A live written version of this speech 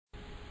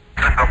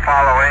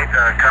Apollo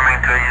 8 coming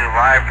to you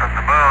live from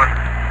the moon.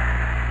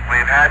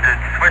 We've had to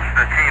switch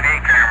the TV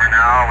camera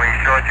now. We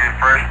showed you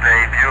first a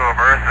view of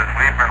Earth as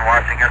we've been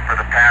watching it for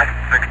the past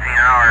 16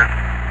 hours.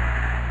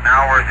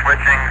 Now we're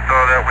switching so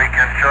that we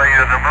can show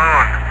you the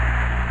moon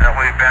that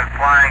we've been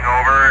flying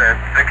over at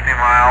 60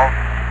 miles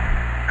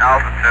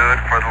altitude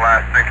for the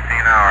last 16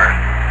 hours.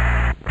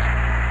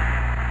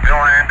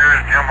 Bill Anders,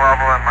 Jim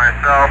Lovell, and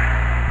myself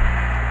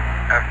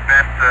have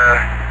spent the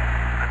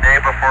day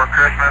before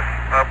Christmas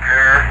up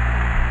here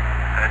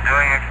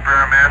doing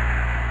experiments,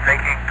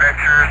 taking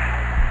pictures,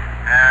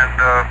 and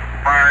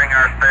firing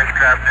our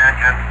spacecraft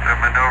engines to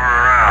maneuver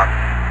around.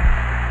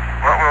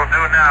 What we'll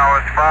do now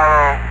is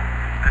follow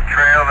the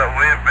trail that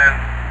we've been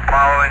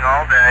following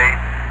all day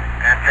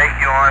and take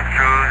you on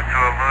through to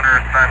a lunar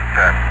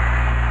sunset.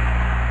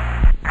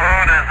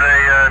 Moon is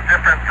a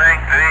different thing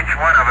to each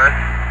one of us.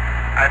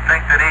 I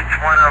think that each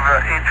one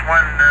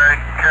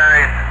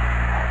carries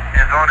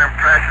his own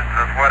impressions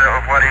of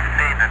what he's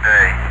seen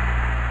today.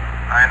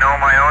 I know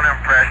my own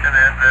impression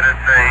is that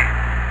it's a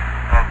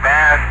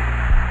vast,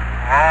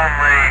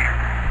 lonely,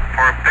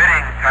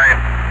 forbidding type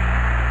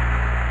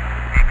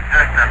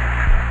existence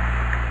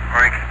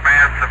or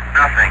expanse of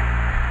nothing.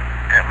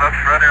 It looks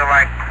rather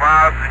like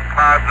clouds and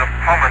clouds of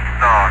pumice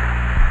stone,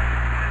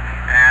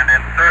 and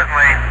it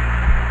certainly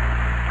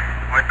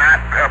would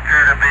not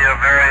appear to be a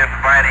very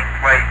inviting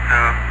place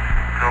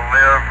to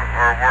live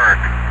or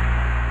work.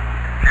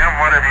 Jim,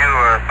 what have you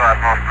thought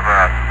most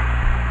about?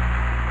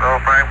 Well,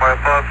 Frank, my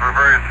thoughts were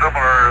very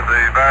similar.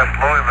 The vast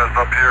loneliness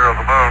up here of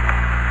the moon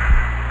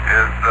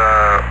is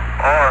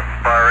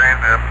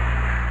awe-inspiring, and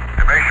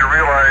it makes you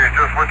realize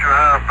just what you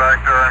have back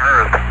there on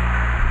Earth.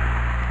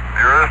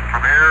 The Earth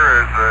from here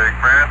is a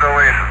grand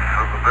oasis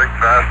in the big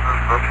vastness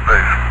of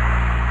space.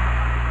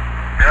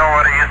 Bill,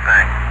 what do you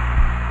think?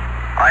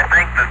 I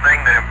think the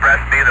thing that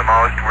impressed me the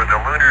most were the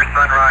lunar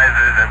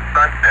sunrises and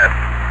sunsets.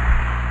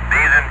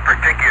 These in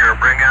particular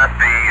bring out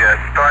the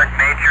stark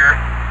nature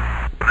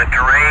of the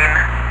terrain,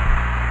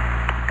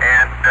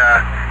 and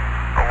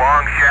the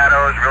long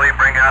shadows really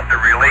bring out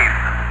the relief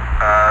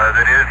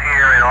that is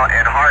here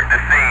and hard to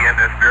see in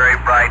this very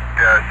bright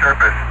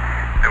surface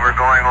that we're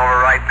going over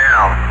right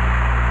now.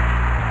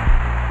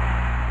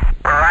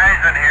 The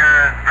horizon here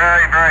is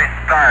very, very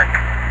stark.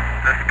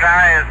 The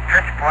sky is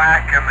pitch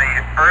black and the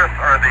Earth,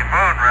 or the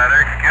moon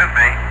rather, excuse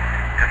me,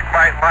 is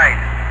quite light.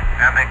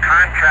 And the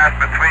contrast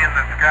between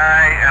the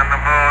sky and the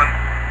moon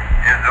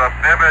is a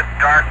vivid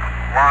dark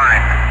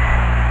line.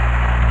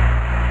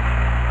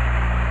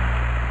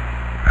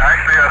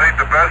 Actually, I think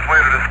the best way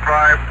to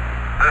describe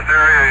this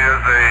area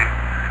is a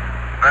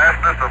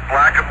vastness of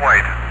black and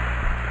white.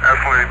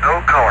 Absolutely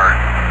no color.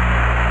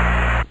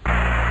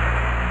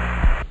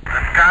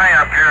 The sky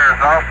up here is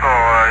also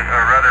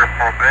a rather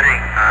foreboding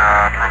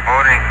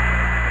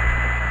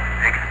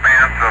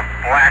expanse of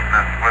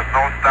blackness with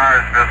no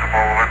stars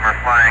visible when we're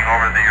flying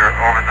over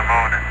the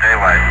moon in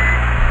daylight.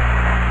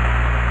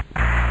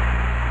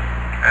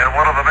 And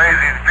one of the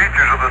amazing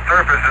features of the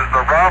surface is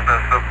the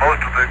roundness of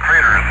most of the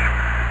craters.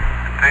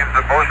 It seems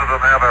that most of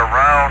them have a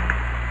round,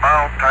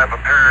 mound-type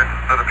appearance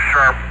instead of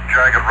sharp,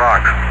 jagged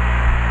rocks.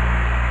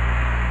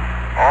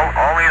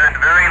 Only the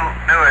very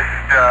newest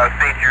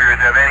features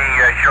have any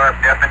sharp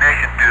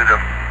definition to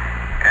them,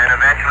 and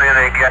eventually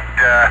they get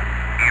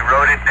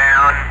eroded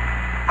down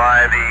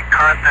by the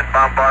constant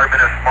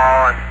bombardment of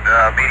small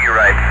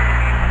meteorites.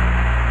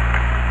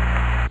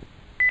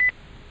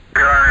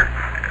 We are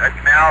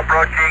now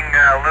approaching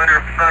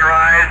lunar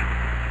sunrise,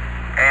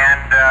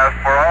 and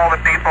for all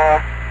the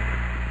people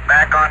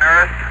back on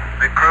Earth,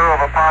 the crew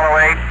of Apollo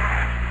 8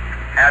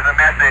 has a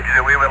message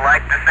that we would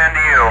like to send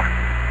to you.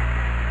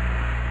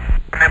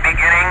 In the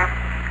beginning,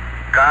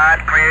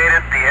 God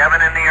created the heaven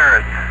and the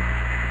earth.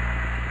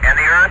 And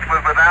the earth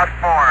was without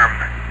form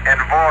and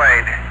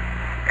void,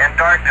 and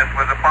darkness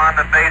was upon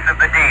the face of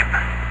the deep.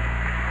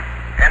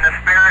 And the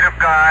Spirit of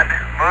God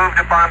moved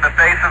upon the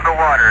face of the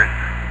waters.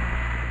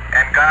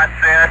 And God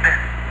said,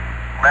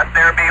 "Let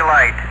there be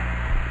light."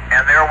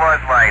 And there was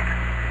light.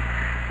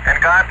 And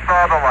God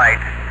saw the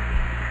light,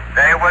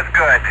 that it was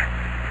good.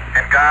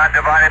 And God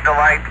divided the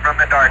light from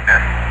the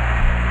darkness.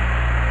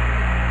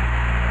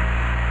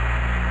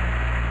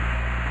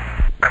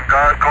 And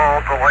God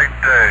called the light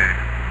day,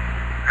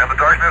 and the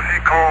darkness he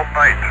called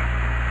night,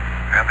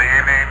 and the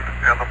evening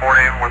and the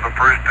morning were the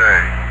first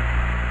day.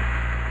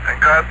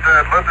 And God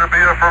said, "Let there be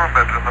a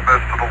firmament in the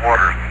midst of the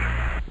waters.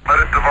 Let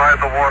it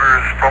divide the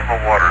waters from the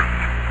waters."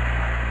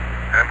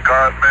 And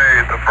God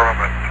made the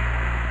firmament,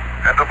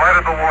 and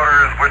divided the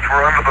waters which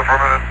were under the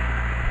firmament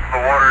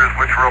from the waters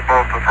which were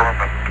above the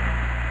firmament.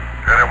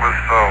 And it was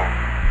so.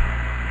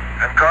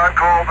 And God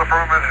called the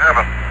firmament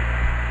heaven,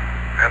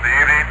 and the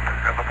evening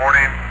and the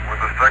morning were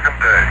the second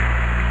day.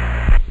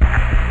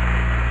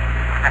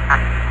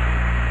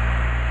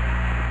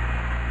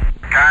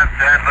 God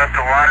said, "Let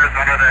the waters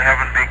under the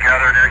heaven be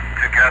gathered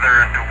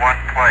together into one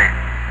place,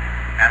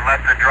 and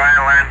let the dry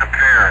land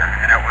appear."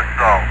 And it was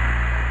so.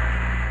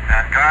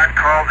 And God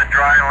called the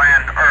dry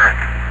land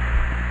earth,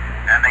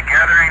 and the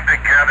gathering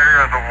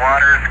together of the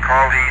waters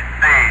called he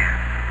seas.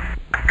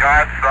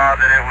 God saw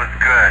that it was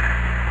good.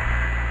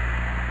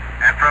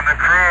 And from the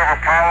crew of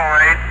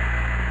Apollo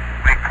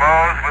 8, we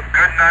close with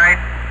good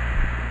night,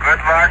 good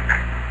luck,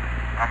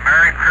 a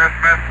Merry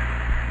Christmas,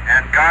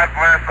 and God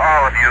bless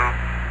all of you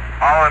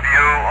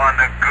on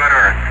the good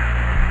earth.